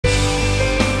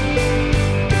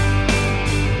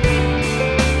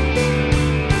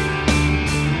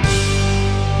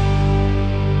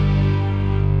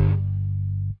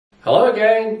Hello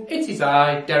again, it is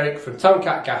I, Derek from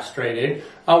Tomcat Gas Trading,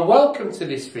 and welcome to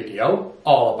this video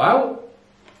all about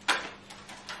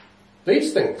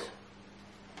these things.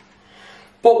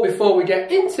 But before we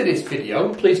get into this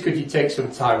video, please could you take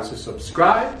some time to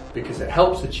subscribe because it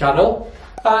helps the channel,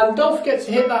 and don't forget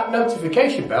to hit that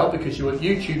notification bell because you want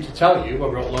YouTube to tell you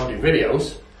when we're uploading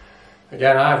videos.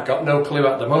 Again, I've got no clue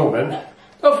at the moment.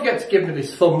 Don't forget to give me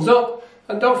this thumbs up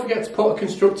and don't forget to put a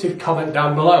constructive comment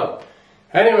down below.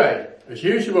 Anyway, as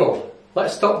usual,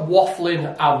 let's stop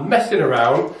waffling and messing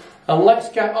around and let's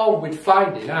get on with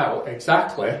finding out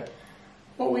exactly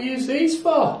what we use these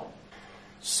for.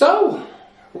 So,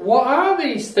 what are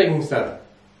these things then?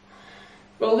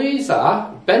 Well, these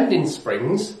are bending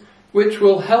springs which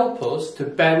will help us to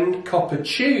bend copper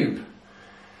tube.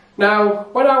 Now,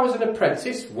 when I was an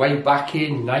apprentice way back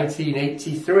in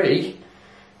 1983,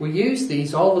 we used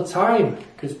these all the time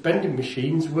because bending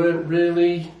machines weren't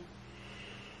really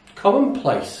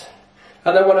commonplace.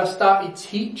 And then when I started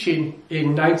teaching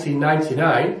in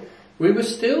 1999, we were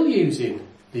still using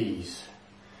these.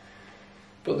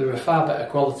 But they were far better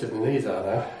quality than these are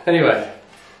now. Anyway,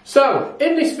 so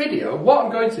in this video, what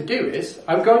I'm going to do is,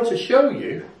 I'm going to show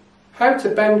you how to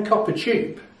bend copper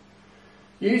tube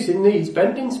using these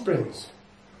bending springs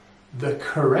the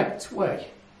correct way.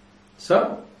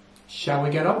 So, shall we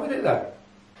get on with it then?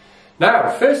 Now,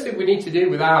 first thing we need to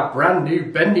do with our brand new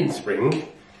bending spring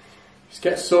is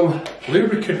get some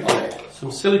lubricant on it,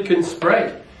 some silicone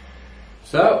spray.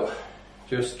 So,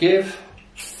 just give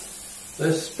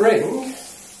the spring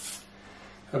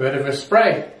a bit of a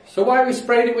spray. So why are we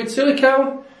spraying it with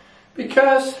silicone?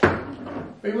 Because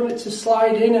we want it to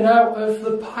slide in and out of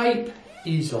the pipe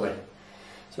easily.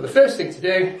 So the first thing to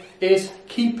do is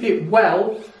keep it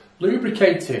well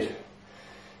lubricated.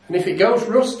 And if it goes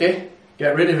rusty,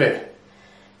 get rid of it,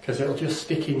 because it'll just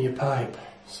stick in your pipe.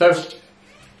 So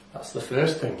that's the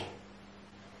first thing.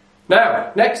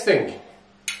 Now, next thing.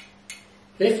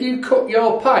 If you cut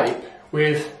your pipe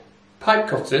with pipe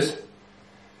cutters,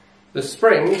 the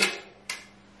spring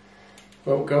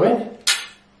won't go in.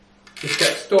 Just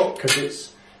get stuck because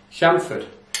it's chamfered.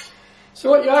 So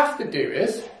what you have to do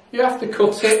is, you have to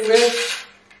cut it with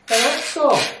an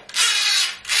hacksaw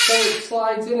so it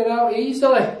slides in and out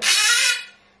easily.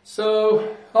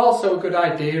 So also a good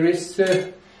idea is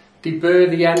to deburr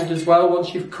the end as well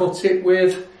once you've cut it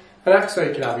with an hacksaw.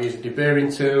 You can either use a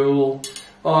deburring tool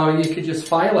or you could just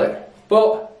file it.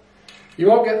 But you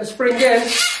won't get the spring in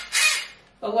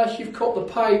unless you've cut the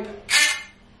pipe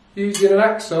using an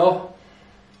hacksaw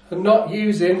and not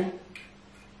using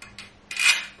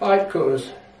pipe cutters.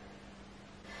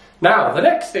 Now, the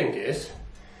next thing is,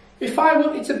 if I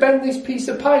wanted to bend this piece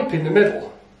of pipe in the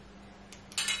middle,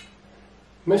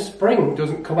 my spring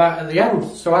doesn't come out at the end.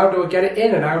 So how do I get it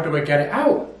in and how do I get it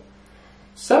out?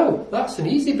 So, that's an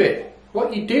easy bit.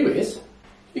 What you do is,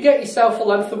 you get yourself a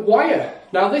length of wire.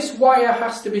 Now, this wire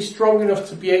has to be strong enough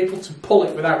to be able to pull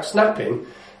it without snapping.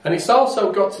 And it's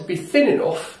also got to be thin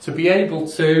enough to be able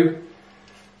to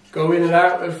go in and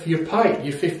out of your pipe,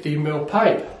 your 15mm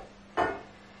pipe.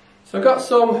 So I've got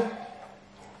some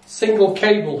single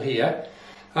cable here.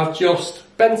 I've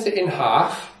just bent it in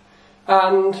half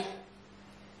and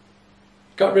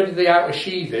got rid of the outer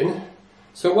sheathing.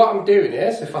 So what I'm doing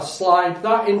is, if I slide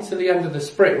that into the end of the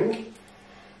spring,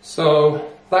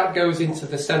 so that goes into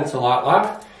the centre like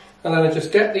that, and then I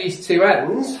just get these two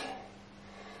ends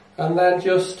and then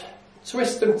just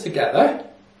twist them together,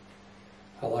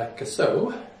 like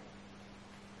so.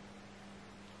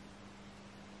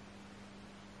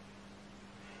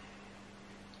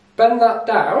 Bend that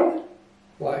down,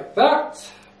 like that.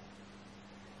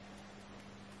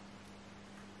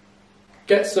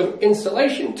 Get some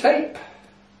insulation tape,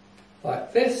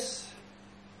 like this.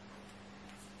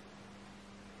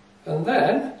 And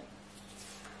then,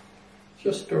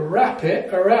 just wrap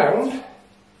it around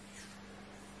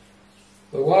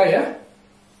the wire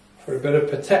for a bit of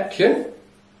protection.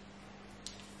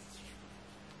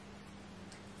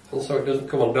 And so it doesn't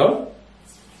come undone.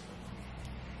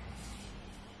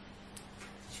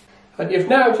 And you've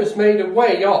now just made a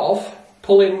way of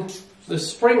pulling the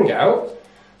spring out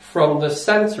from the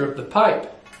centre of the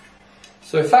pipe.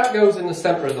 So if that goes in the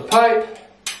centre of the pipe,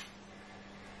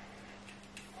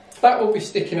 that will be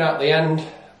sticking out the end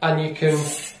and you can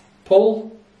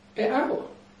pull it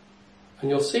out. And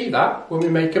you'll see that when we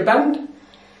make a bend.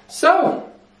 So,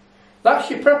 that's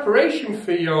your preparation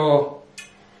for your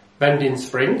bending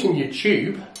spring and your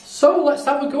tube. So let's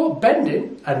have a go at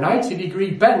bending a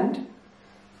 90-degree bend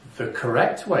the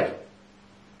correct way.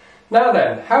 Now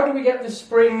then, how do we get the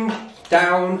spring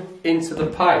down into the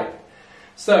pipe?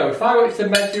 So if I were to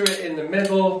measure it in the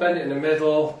middle, bend it in the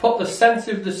middle, put the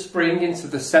centre of the spring into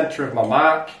the centre of my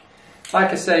mark, like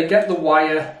I say, get the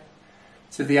wire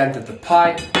to the end of the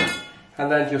pipe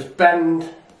and then just bend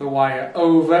the wire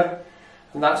over,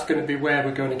 and that's going to be where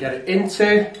we're going to get it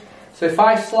into. So if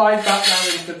I slide that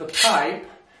down into the pipe,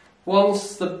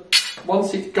 once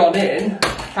it's gone in,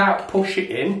 I can't push it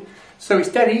in, so it's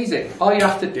dead easy. All you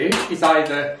have to do is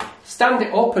either stand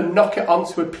it up and knock it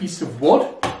onto a piece of wood,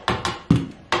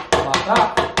 like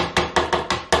that,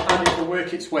 and it will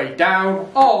work its way down,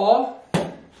 or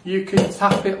you can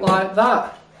tap it like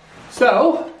that.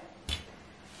 So,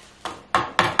 just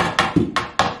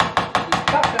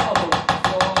tap it on the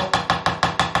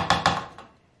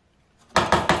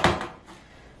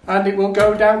floor, and it will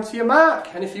go down to your mark.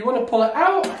 And if you want to pull it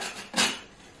out,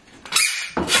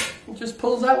 it just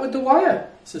pulls out with the wire.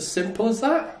 It's as simple as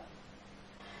that.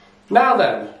 Now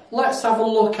then, let's have a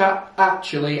look at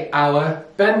actually our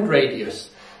bend radius.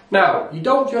 Now, you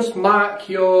don't just mark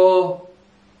your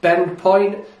bend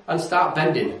point and start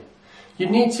bending. You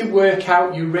need to work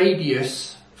out your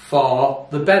radius for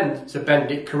the bend to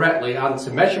bend it correctly and to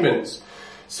measurements.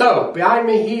 So behind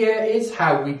me here is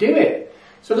how we do it.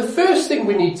 So the first thing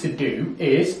we need to do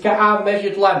is get our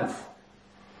measured length.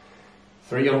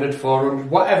 300, 400,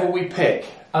 whatever we pick.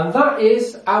 And that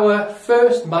is our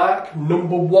first mark,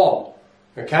 number 1.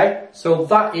 Okay, so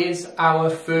that is our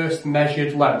first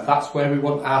measured length. That's where we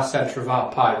want our centre of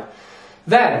our pipe.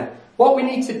 Then what we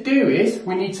need to do is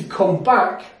we need to come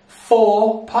back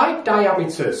 4 pipe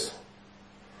diameters.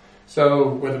 So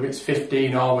whether it's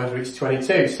 15 or whether it's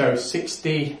 22. So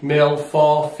 60 mil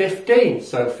for 15.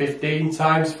 So 15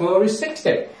 times 4 is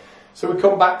 60. So we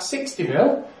come back 60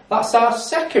 mil. That's our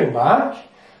second mark.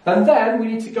 And then we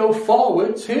need to go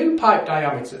forward 2 pipe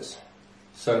diameters.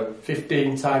 So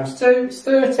 15 times 2 is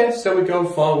 30. So we go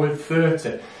forward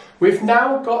 30. We've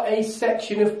now got a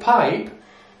section of pipe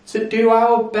to do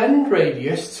our bend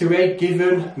radius to a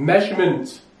given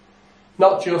measurement.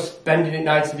 Not just bending it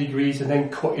 90 degrees and then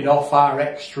cutting off our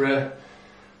extra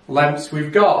lengths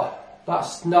we've got.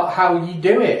 That's not how you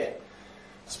do it.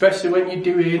 Especially when you're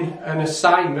doing an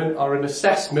assignment or an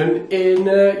assessment in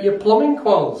your plumbing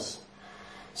quals.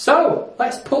 So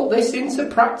let's put this into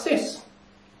practice.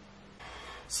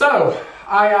 So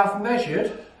I have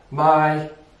measured my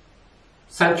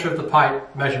centre of the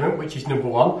pipe measurement, which is number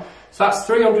 1. So that's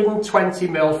 320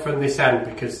 mil from this end,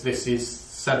 because this is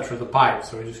centre of the pipe,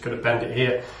 so we're just going to bend it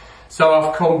here. So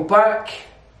I've come back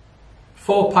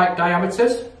 4 pipe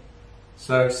diameters,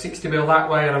 so 60 mil that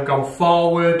way, and I've gone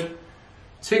forward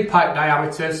 2 pipe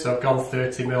diameters, so I've gone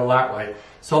 30 mil that way.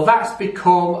 So that's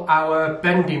become our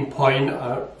bending point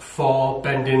for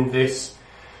bending this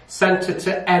centre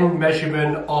to end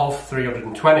measurement of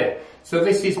 320. So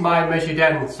this is my measured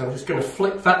end, so I'm just going to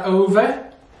flip that over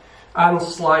and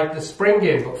slide the spring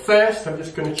in. But first I'm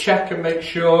just going to check and make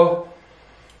sure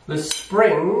the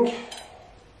spring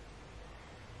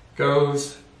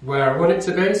goes where I want it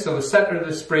to be. So the centre of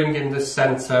the spring in the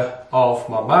centre of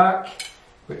my mark,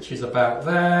 which is about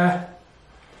there.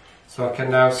 So I can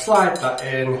now slide that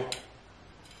in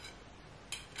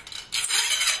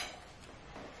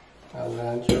and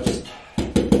then just tap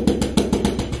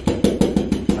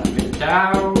it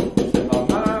down to my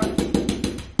mark.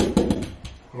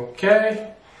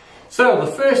 Okay, so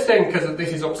the first thing, because this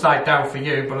is upside down for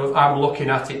you, but I'm looking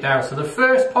at it down. So the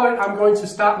first point I'm going to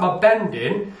start my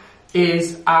bending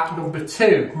is at number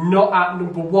 2, not at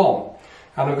number 1.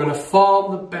 And I'm going to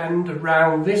form the bend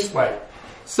around this way.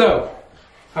 So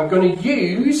I'm going to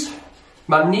use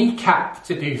my kneecap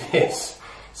to do this.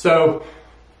 So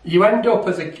you end up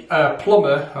as a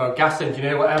plumber or gas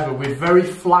engineer, whatever, with very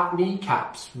flat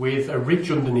kneecaps with a ridge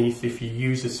underneath if you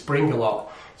use a spring a lot.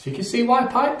 So you can see why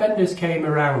pipe benders came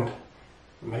around.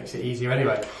 It makes it easier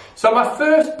anyway. So my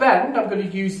first bend, I'm going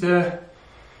to use the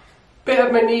bit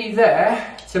of my knee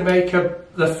there to make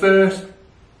the first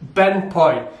bend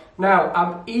point. Now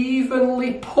I'm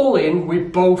evenly pulling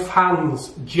with both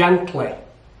hands gently.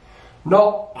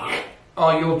 Not,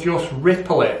 or you'll just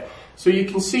ripple it. So you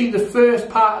can see the first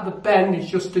part of the bend is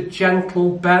just a gentle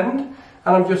bend,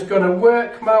 and I'm just going to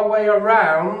work my way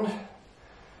around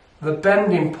the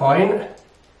bending point,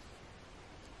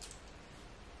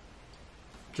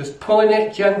 just pulling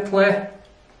it gently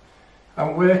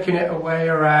and working it away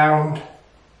around.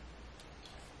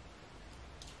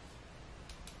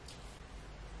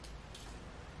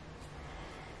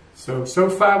 So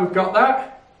far we've got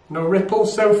that, no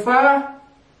ripples so far.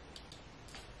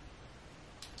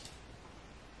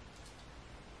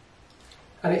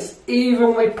 And it's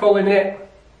evenly pulling it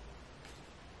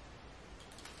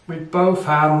with both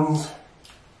hands.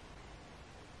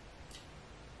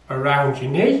 around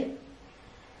your knee,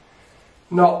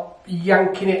 not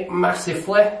yanking it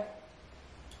massively.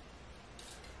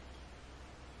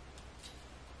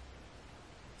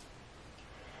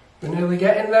 We're nearly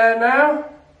getting there now.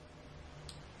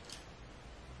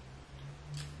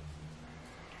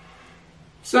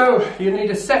 So you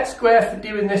need a set square for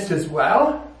doing this as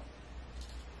well,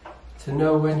 to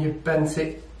know when you've bent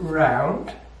it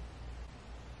round.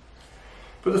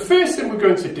 But the first thing we're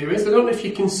going to do is, I don't know if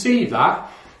you can see that,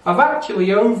 I've actually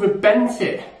overbent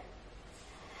it.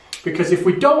 Because if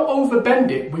we don't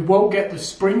overbend it, we won't get the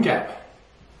spring out.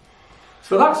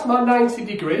 So that's my 90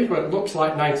 degree, well, it looks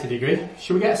like 90 degree.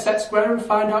 Should we get a set square and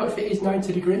find out if it is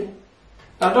 90 degree?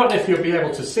 Now, I don't know if you'll be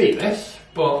able to see this,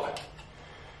 but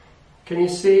can you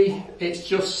see it's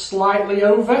just slightly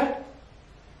over?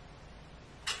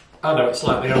 I know it's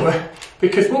slightly over.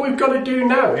 Because what we've got to do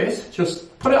now is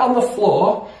just put it on the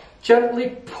floor,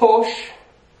 gently push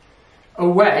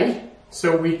away,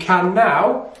 so we can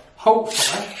now,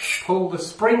 hopefully, pull the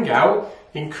spring out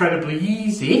incredibly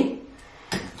easy.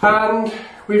 And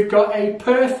we've got a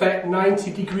perfect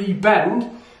 90 degree bend,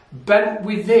 bent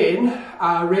within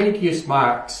our radius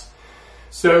marks.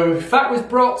 So if that was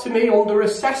brought to me under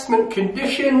assessment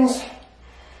conditions,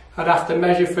 I'd have to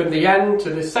measure from the end to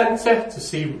the centre to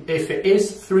see if it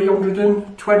is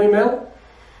 320 mil,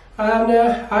 and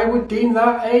I would deem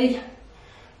that a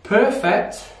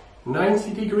perfect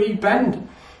 90 degree bend.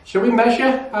 Shall we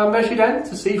measure our measured end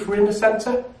to see if we're in the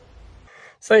centre?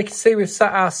 So you can see we've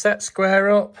set our set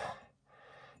square up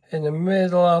in the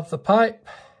middle of the pipe,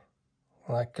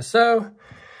 like so.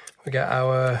 We get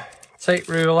our tape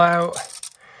rule out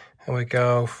and we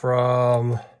go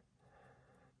from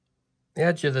the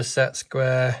edge of the set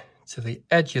square to the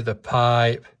edge of the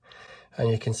pipe, and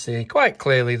you can see quite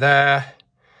clearly there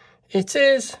it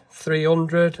is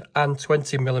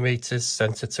 320 millimeters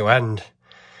centre to end.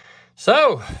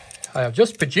 So I have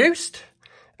just produced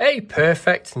a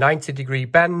perfect 90 degree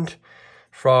bend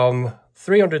from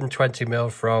 320 mil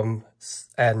from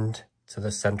end to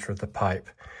the centre of the pipe,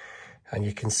 and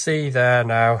you can see there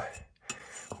now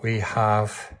we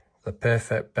have the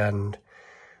perfect bend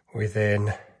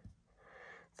within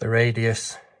the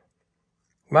radius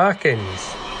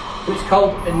markings. It's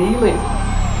called annealing,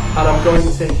 and I'm going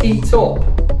to heat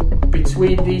up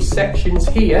between these sections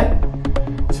here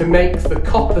to make the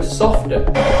copper softer.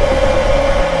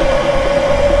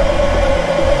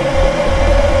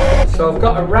 So I've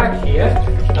got a rag here,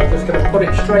 I'm just going to put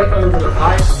it straight over the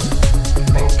pipe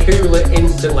and cool it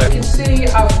instantly. You can see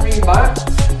I've remarked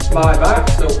my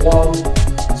marks at 1,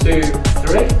 2,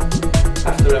 3.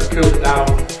 After I've cooled it down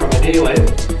from annealing,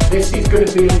 this is going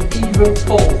to be an even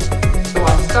pull. So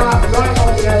I start right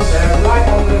on the end there, right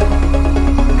on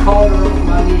the corner of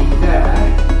my knee there,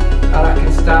 and I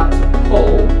can start to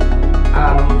pull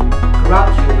and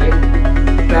gradually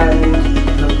bend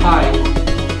the pipe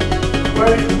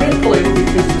where it's rippling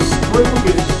because the spring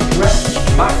is stretched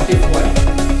massively.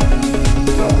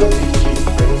 So I've got these cheap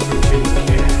springs from being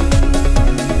here.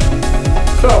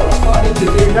 So what I need to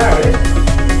do now is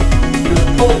just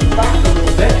pull it back a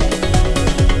little bit,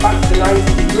 back to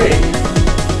 90 degrees.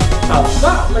 Now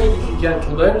that, ladies and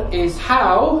gentlemen, is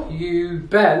how you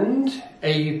bend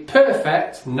a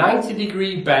perfect 90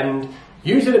 degree bend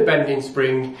using a bending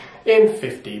spring in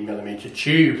 15mm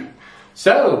tube.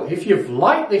 So if you've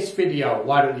liked this video,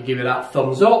 why don't you give it that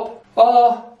thumbs up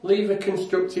or leave a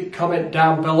constructive comment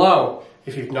down below.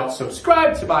 If you've not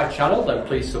subscribed to my channel, then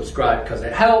please subscribe because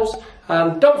it helps,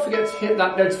 and don't forget to hit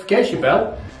that notification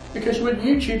bell because you want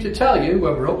YouTube to tell you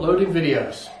when we're uploading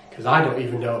videos, because I don't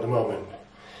even know at the moment.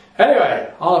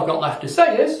 Anyway, all I've got left to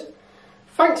say is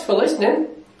thanks for listening,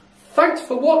 thanks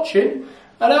for watching,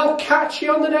 and I'll catch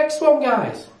you on the next one,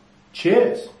 guys.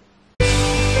 Cheers.